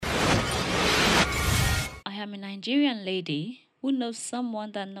am a Nigerian lady who knows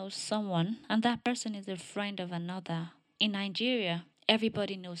someone that knows someone, and that person is a friend of another. In Nigeria,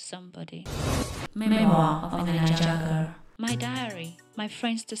 everybody knows somebody. Memoir of a Nigeria girl. My diary, my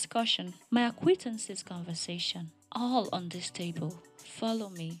friend's discussion, my acquaintances' conversation, all on this table. Follow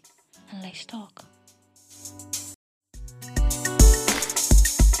me and let's talk.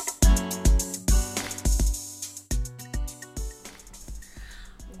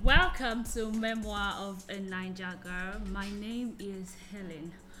 Welcome to Memoir of a Niger Girl. My name is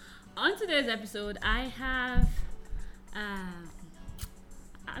Helen. On today's episode, I have I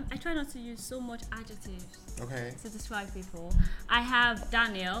try not to use so much adjectives to describe people. I have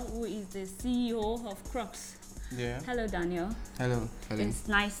Daniel, who is the CEO of Crocs. Yeah. Hello, Daniel. Hello. It's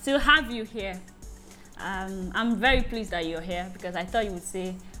nice to have you here. I'm very pleased that you're here because I thought you would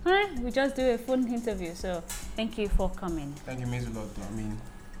say, we just do a phone interview. So thank you for coming. Thank you, means a lot. I mean,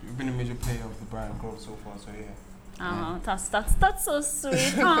 you've been a major player of the brand growth so far, so yeah. That's so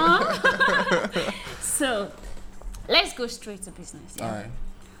sweet. So let's go straight to business. Yeah? All right.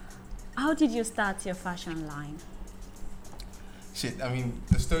 How did you start your fashion line? I mean,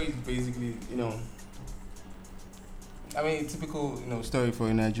 the story is basically, typical, story for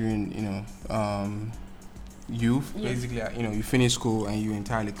a Nigerian, youth. Yeah. Basically, you finish school and you're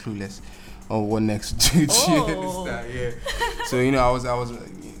entirely clueless on what next to do. Oh. Yeah. So,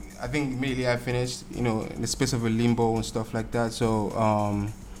 I think immediately I finished, in the space of a limbo and stuff like that. So,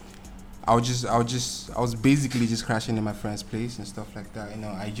 I was basically just crashing in my friend's place and stuff like that.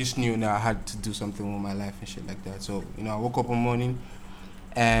 I just knew that I had to do something with my life and shit like that. So, I woke up one morning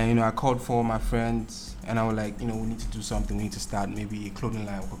and, I called for my friends and I was like, we need to do something. We need to start maybe a clothing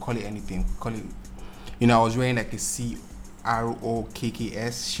line. We could call it anything. I was wearing like a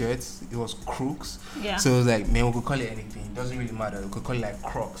CROKKS shirts. It was Crooks. Yeah. So it was like, man, we could call it anything. It doesn't really matter. We could call it like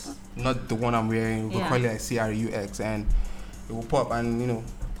Crocs. Not the one I'm wearing. We could call it like CRUX. And it will pop and,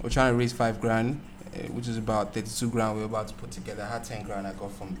 we're trying to raise $5,000, which is about 32 grand we're about to put together. I had 10 grand I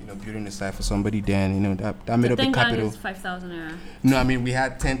got from, building the site for somebody then, that made up the capital. 10 grand is 5,000 naira. No, I mean, we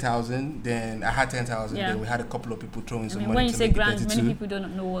had 10,000, then I had 10,000, then we had a couple of people throwing some money. When you to say make grand, 32. many people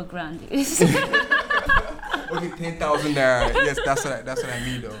don't know what grand is. Okay, 10,000 there. Yes, that's what I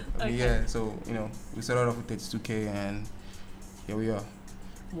mean though. I mean, Okay. yeah, so, we started off with 32K and here we are.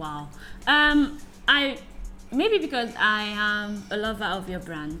 Wow. Maybe because I am a lover of your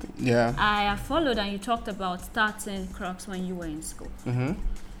brand. Yeah. I have followed and you talked about starting Crocs when you were in school. Mm-hmm.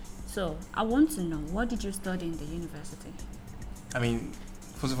 So I want to know, what did you study in the university? I mean,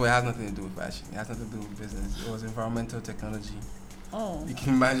 first of all, it has nothing to do with fashion. It has nothing to do with business. It was environmental technology. Oh. You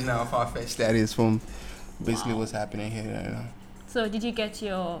can imagine how far-fetched that is from basically what's happening here right now. So did you get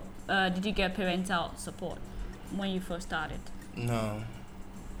parental support when you first started?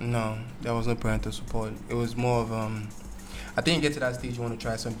 No, there was no parental support. It was more of I think you get to that stage you want to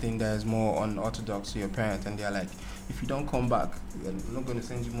try something that is more unorthodox to your parents, and they're like, if you don't come back, we're not going to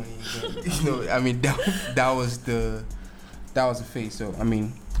send you money again. I mean, that was the phase. So I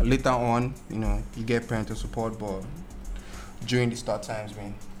mean, later on, you get parental support, but during the start times,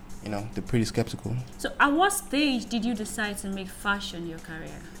 man, they're pretty skeptical. So at what stage did you decide to make fashion your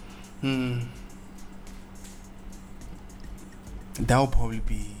career? That would probably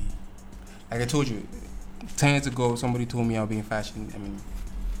be, like I told you, 10 years ago, somebody told me I'll be in fashion. I mean,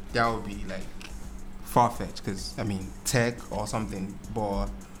 that would be like far-fetched because, tech or something. But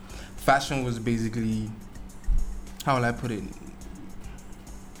fashion was basically, how will I put it?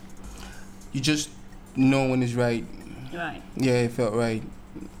 You just know when it's right. Right. Yeah, it felt right.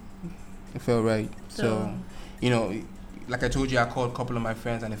 So, like I told you, I called a couple of my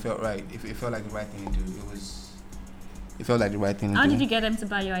friends and it felt right. It felt like the right thing to do. It felt like the right thing to do. How did you get them to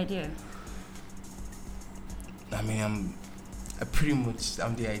buy your idea? I mean, I'm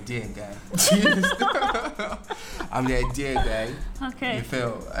the idea guy. I'm the idea guy. Okay. You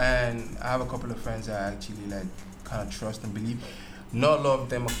feel, and I have a couple of friends that I actually kind of trust and believe. Not a lot of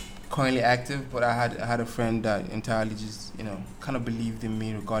them are currently active, but I had a friend that entirely just kind of believed in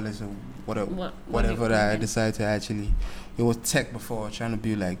me regardless of whatever that I decided to actually. It was tech before, trying to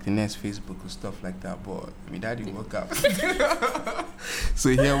build like the next Facebook or stuff like that, but that didn't work out. So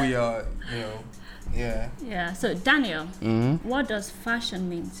here we are, Yeah. Yeah. So Daniel, Mm-hmm. what does fashion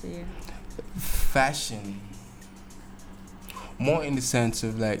mean to you? Fashion, more in the sense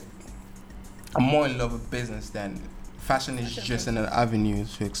of like, I'm more in love with business than fashion is just an avenue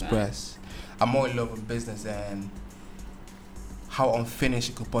to express. Right. I'm more in love with business than how unfinished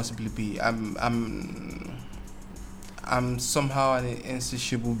it could possibly be. I'm I'm somehow an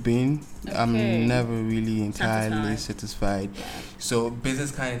insatiable being. Okay. I'm never really entirely satisfied. Yeah. So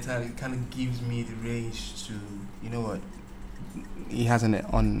business kind of gives me the range to, you know what, it has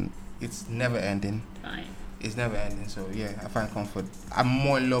it's never ending. Right. It's never ending. So yeah, I find comfort. I'm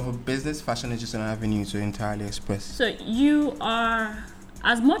more in love with business. Fashion is just an avenue to entirely express. So you are,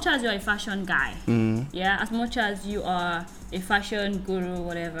 as much as you're a fashion guy, yeah, as much as you are a fashion guru,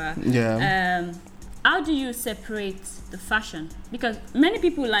 whatever. Yeah. How do you separate the fashion? Because many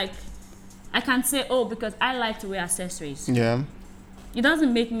people I can say, oh, because I like to wear accessories. Yeah. It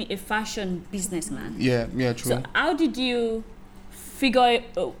doesn't make me a fashion businessman. Yeah, true. So how did you figure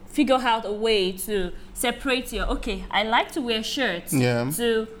out a way to separate your, okay, I like to wear shirts,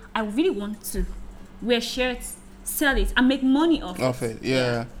 to I really want to wear shirts, sell it, and make money off it?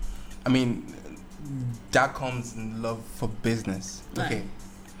 Yeah. I mean, that comes in love for business. Right.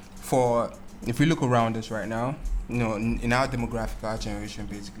 Okay. If we look around us right now, you know, in our demographic, our generation,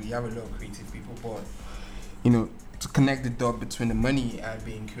 basically, you have a lot of creative people, but, you know, to connect the dot between the money and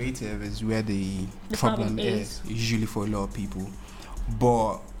being creative is where the problem is, usually for a lot of people.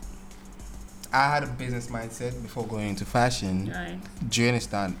 But I had a business mindset before going into fashion. Right. Do you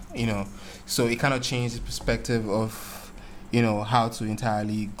understand? You know, so it kind of changed the perspective of, you know, how to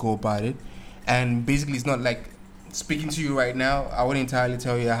entirely go about it. And basically, it's not like, speaking to you right now, I wouldn't entirely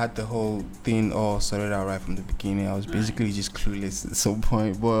tell you I had the whole thing all sorted out right from the beginning. I was basically just clueless at some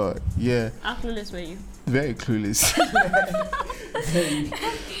point, but yeah. How clueless were you? Very clueless.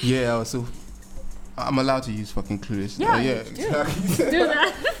 Yeah, I was so... I'm allowed to use fucking clueless. Yeah, do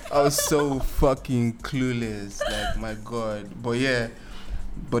that. I was so fucking clueless, like, my God. But yeah,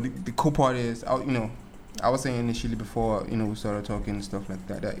 but the cool part is, I was saying initially before, you know, we started talking and stuff like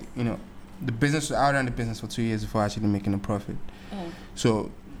that, you know, I ran the business for 2 years before actually making a profit. Oh.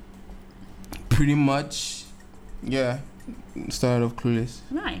 So, pretty much, yeah, started off clueless.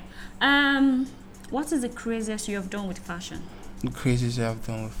 Right. What is the craziest you have done with fashion? The craziest I've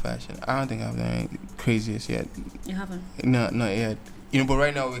done with fashion? I don't think I've done any craziest yet. You haven't? No, not yet. You know, but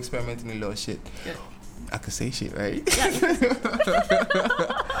right now we're experimenting a lot of shit. Good. I could say shit, right? Yeah.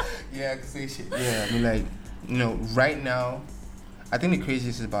 Yeah, I could say shit. Yeah, I mean, like, you know, right now, I think the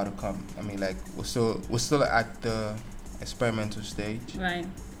craziest is about to come. I mean, like, we're still at the experimental stage. Right.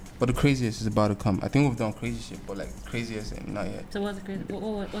 But the craziest is about to come. I think we've done crazy shit, but like craziest not yet. So what's the crazy?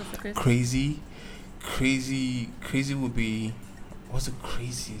 What's the crazy? Crazy would be, what's the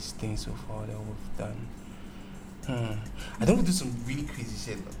craziest thing so far that we've done? I think we do some really crazy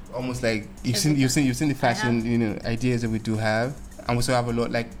shit. Almost like you've seen the fashion, you know, ideas that we do have, and we still have a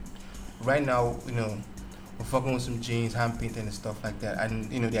lot. Like right now, you know, we're fucking with some jeans, hand painting and stuff like that,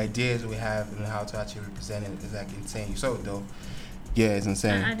 and you know the ideas we have and how to actually represent it is like insane. You saw it though. Yeah, it's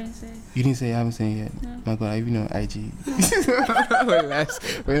insane. I didn't say it. You didn't say it? I haven't seen it yet. No. My God, I even know IG. when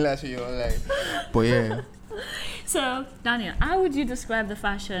last you're online. But yeah. So, Daniel, how would you describe the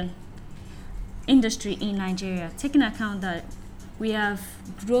fashion industry in Nigeria, taking account that we have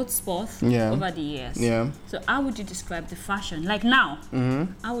growth spurts over the years? Yeah. So, how would you describe the fashion? Like now,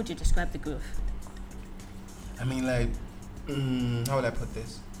 how would you describe the growth? I mean, like, how would I put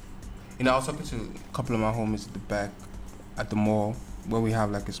this? You know, I was talking to a couple of my homies at the back at the mall where we have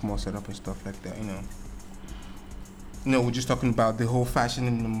like a small setup and stuff like that, you know, we're just talking about the whole fashion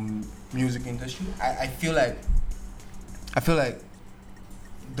in the music industry. I feel like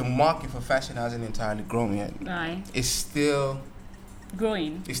the market for fashion hasn't entirely grown yet. Right. It's still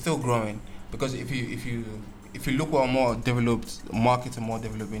growing. It's still growing because if you look at more developed markets and more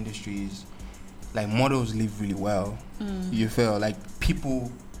developed industries, like models live really well. You feel like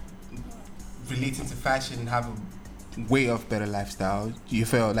people relating to fashion have a way of better lifestyle. You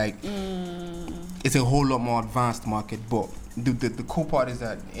feel like it's a whole lot more advanced market, but the cool part is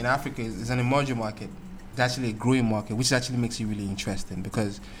that in Africa it's an emerging market. It's actually a growing market, which actually makes it really interesting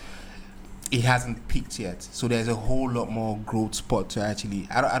because it hasn't peaked yet. So there's a whole lot more growth spot to actually.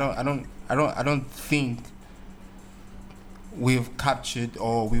 I don't think we've captured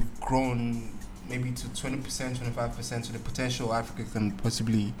or we've grown maybe to 20%, 25% to the potential Africa can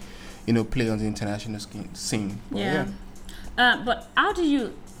possibly, you know, play on the international scene. Yeah. But how do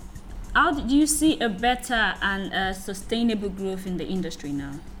you see a better and sustainable growth in the industry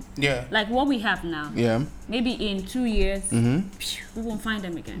now? Yeah. Like what we have now. Yeah. Maybe in 2 years, we won't find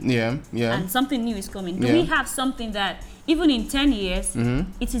them again. Yeah. Yeah. And something new is coming. Do we have something that even in 10 years,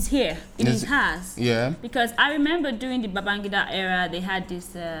 it is here? It is ours. Yeah. Because I remember during the Babangida era, they had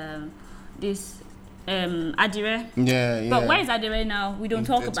this Adire. Yeah. But where is Adire now? We don't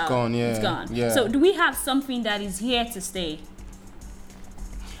talk about. It's gone. Yeah. It's gone. Yeah. So do we have something that is here to stay?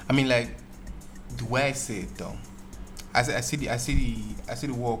 I mean, like the way I say it though, I see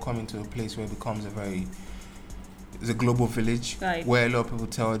the world coming to a place where it becomes it's a global village, right, where a lot of people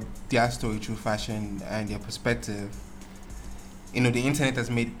tell their story through fashion and their perspective. You know, the internet has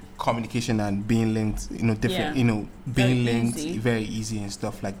made communication and being linked, you know, different, you know, being linked very easy and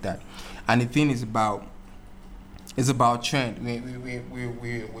stuff like that. And the thing is about trend.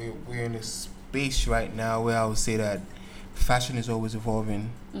 We're in a space right now where I would say that fashion is always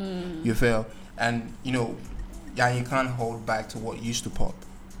evolving. You feel, and you know, you can't hold back to what used to pop.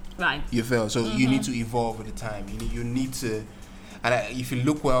 Right. You feel, so you need to evolve with the time. You need to, and if you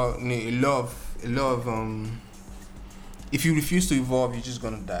look well, a lot of if you refuse to evolve, you're just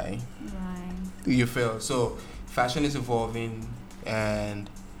gonna die. Right. You feel, so fashion is evolving, and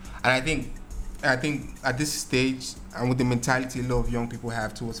I think at this stage, and with the mentality a lot of young people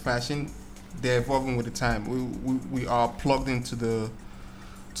have towards fashion, they're evolving with the time. We are plugged into the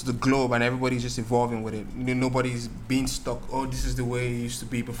globe, and everybody's just evolving with it. You know, nobody's being stuck. Oh, this is the way it used to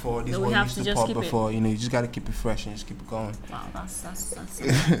be before. This is what used to pop before. You know, you just gotta keep it fresh and just keep it going. Wow, that's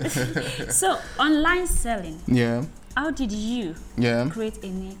So online selling. Yeah. How did you create a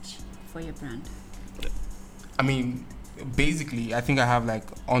niche for your brand? I mean, basically, I think I have like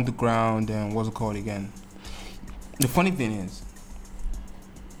underground and what's it called again. The funny thing is,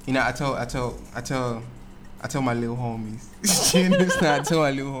 you know, I tell my little homies. You understand? I tell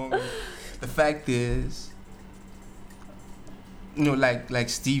my little homies. The fact is, you know, like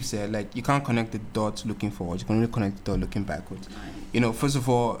Steve said, like you can't connect the dots looking forward. You can only connect the dot looking backwards. Right. You know, first of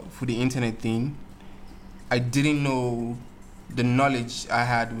all, for the internet thing, I didn't know the knowledge I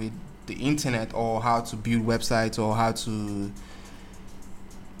had with the internet, or how to build websites, or how to,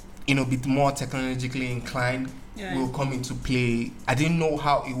 you know, be more technologically inclined. Will come into play. I didn't know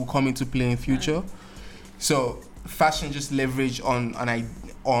how it will come into play in future. Right. So fashion just leveraged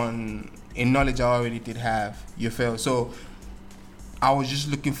on a knowledge I already did have. You feel? So I was just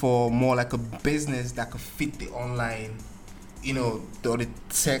looking for more like a business that could fit the online, you know, the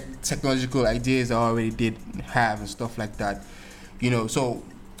technological ideas I already did have and stuff like that. You know, so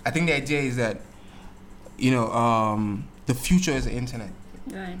I think the idea is that, you know, the future is the internet.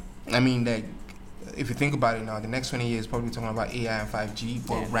 Right. I mean, like, if you think about it now, the next 20 years probably talking about AI and 5G,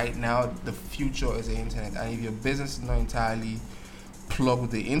 but right now the future is the internet. And if your business is not entirely plugged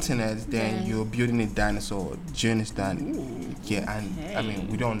with the internet, then you're building a dinosaur. Do you understand? Ooh, yeah, and I mean,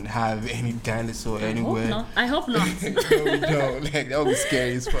 we don't have any dinosaur anywhere. I hope not. No, we don't. Like, that would be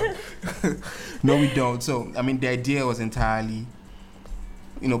scary as fuck. No, we don't. So, I mean, the idea was entirely,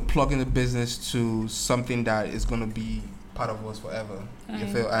 you know, plugging the business to something that is going to be part of us forever. You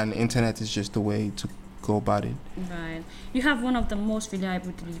feel? And internet is just the way to go about it. Right. You have one of the most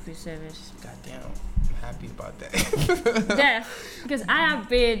reliable delivery service. Goddamn, I'm happy about that. Yeah, because I have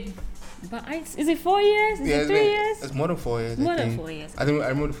been, but is it 4 years? Is it 3 years? It's more than 4 years. More than 4 years. I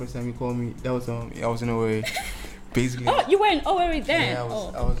remember the first time you called me. That was I was in Owerri. Basically. Oh, you were in Owerri then? Yeah, I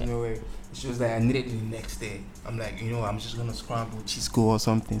was in Owerri. She was like, I needed it the next day. I'm like, you know, I'm just gonna scramble Chisco or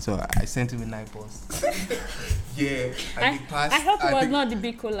something. So I sent him a night bus. Yeah, and he passed. I hope it was not the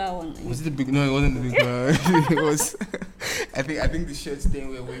big cola one. Was it the big? No, it wasn't the big one. It was. I think the shirts thing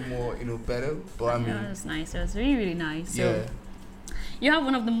were way more, you know, better. But I mean, that was nice. It was really, really nice. So yeah. You have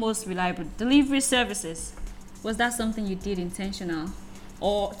one of the most reliable delivery services. Was that something you did intentional,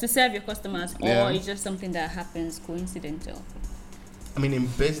 or to serve your customers, or it's just something that happens coincidental? I mean, in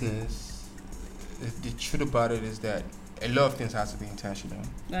business, the truth about it is that a lot of things have to be intentional.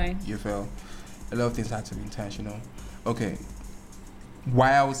 Right. You feel? A lot of things have to be intentional. Okay.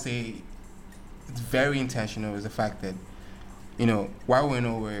 Why I would say it's very intentional is the fact that, you know, while we're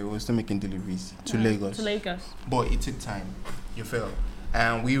nowhere, we were still making deliveries to Lagos. To Lagos. But it took time. You feel?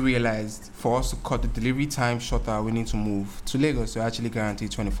 And we realized for us to cut the delivery time shorter, we need to move to Lagos to actually guarantee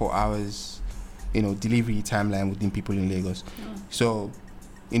 24 hours, you know, delivery timeline within people in Lagos. So,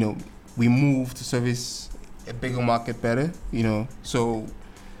 you know, we moved to service a bigger market better, you know. So,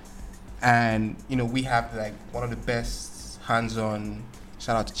 and, you know, we have like one of the best hands-on,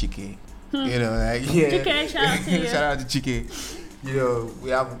 shout out to Chike. You know, like, Chike, shout out to you. Shout out to Chike. You know, we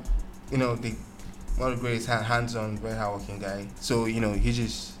have, you know, one of the greatest hands-on, very hardworking guy. So, you know, he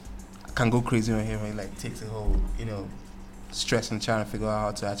just can go crazy on him and like takes a whole, you know, stress and trying to figure out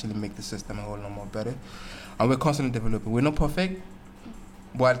how to actually make the system a whole lot more better. And we're constantly developing. We're not perfect,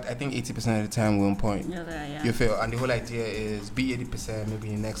 but I think 80% of the time we're on point. Yeah. You feel? And the whole idea is be 80%, maybe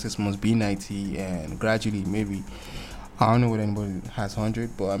in the next 6 months be 90, and gradually maybe, I don't know whether anybody has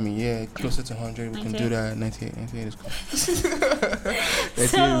 100, but I mean, yeah, closer to 100, we can do that. 98 is cool.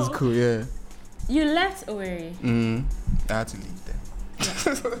 98 is cool, yeah. You left Owerri. I had to leave there.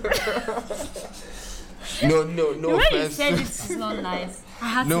 No The way you offense. said it's not nice. I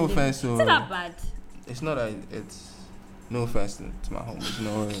had No to offense to. It's not that bad. It's not that. It's no offense to my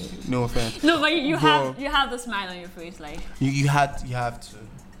homies. No offense. No, but you have the smile on your face, like. You have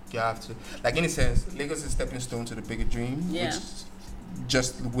to. Like in a sense, Lagos is a stepping stone to the bigger dream. Yeah. Which is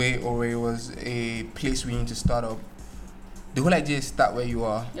just the way Owerri was a place we need to start up. The whole idea is start where you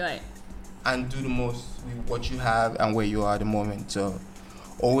are. Right. And do the most with what you have and where you are at the moment. So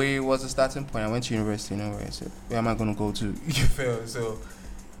Owerri was a starting point. I went to university in Owerri. I said, where am I going to go to? You feel? So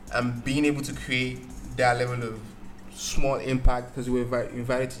I'm being able to create that level of small impact because we were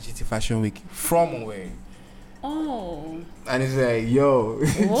invited to GT Fashion Week from Owerri. Oh. And it's like, yo.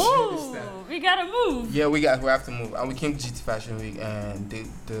 Whoa, we gotta move. Yeah, we have to move. And we came to GT Fashion Week and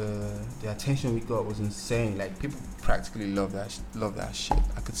the attention we got was insane. Like people practically love that shit.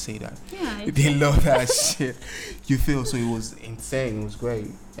 I could say that. Yeah. They love that shit. You feel? So it was insane. It was great.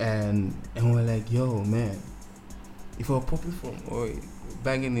 And we're like, yo, man, if we're popping from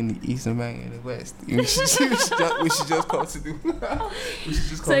banging in the east and banging in the west, we should just come to the we should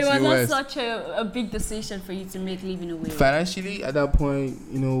just come So it to was the not west. such a big decision for you to make leaving Owerri. Financially, at that point,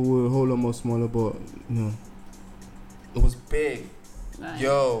 we were a whole lot more smaller, but it was big. Right.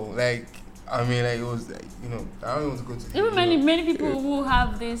 Yo, like, I mean, like, it was, like, I don't want to go to. Even many people who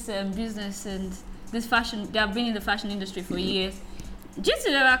have this business and this fashion, they have been in the fashion industry for years.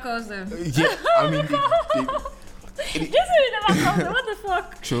 GT never calls them. Yeah, I mean, GT never calls them. What the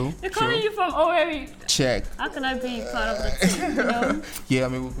fuck? True. They're calling you from Owerri. Check. How can I be part of the team? Yeah, I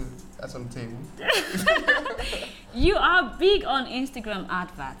mean, we'll put that on the table. You are big on Instagram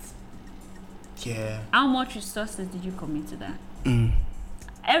adverts. Yeah. How much resources did you commit to that?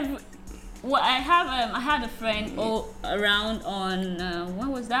 I had a friend all around on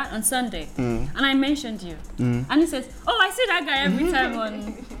when was that? On Sunday, and I mentioned you, and he says, "Oh, I see that guy every time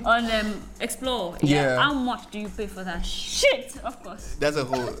on Explore." Yeah. How much do you pay for that shit? Of course. That's a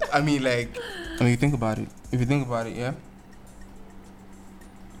whole. I mean, you think about it. If you think about it, yeah.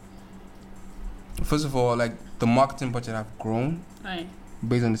 First of all, like the marketing budget have grown Right.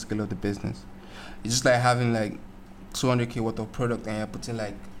 based on the scale of the business. It's just like having like 200k worth of product and you're putting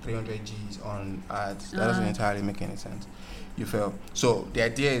like 300 G's on ads. That doesn't entirely make any sense. You feel? So the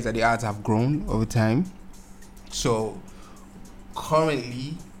idea is that the ads have grown over time. So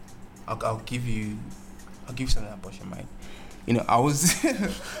currently, I'll give you something that blows your mind. I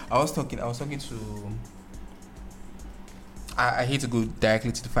was talking to. I hate to go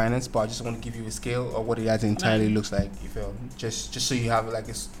directly to the finance, but I just want to give you a scale of what the ads entirely looks like. You feel? Just so you have like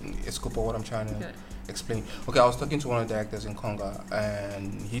a scope of what I'm trying to explain. Okay, I was talking to one of the directors in Conga,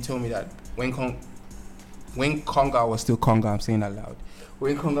 and he told me that when Conga was still Conga, I'm saying that loud.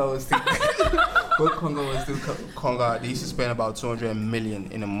 When Conga was still Conga, they used to spend about 200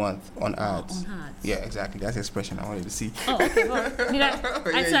 million in a month on ads. On ads. Yeah, exactly. That's the expression I wanted to see. Oh, okay. Well, did I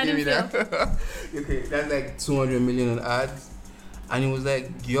feel. Okay, that's like 200 million on ads, and it was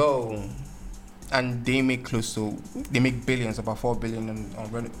like, yo, and they make billions, about 4 billion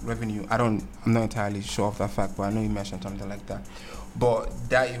on revenue. I'm not entirely sure of that fact, but I know you mentioned something like that. But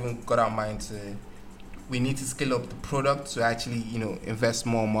that even got our mind to, we need to scale up the product to actually, invest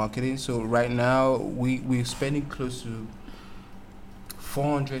more in marketing. So right now we're spending close to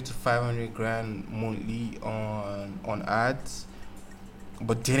 400 to 500 grand monthly on ads.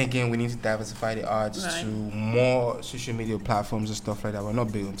 But then again, we need to diversify the ads to more social media platforms and stuff like that. We're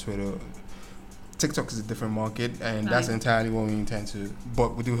not big on Twitter. TikTok is a different market, and that's entirely what we intend to.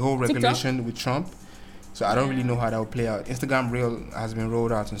 But with the whole regulation with Trump, so I don't really know how that will play out. Instagram Reel has been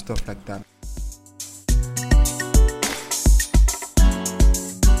rolled out and stuff like that.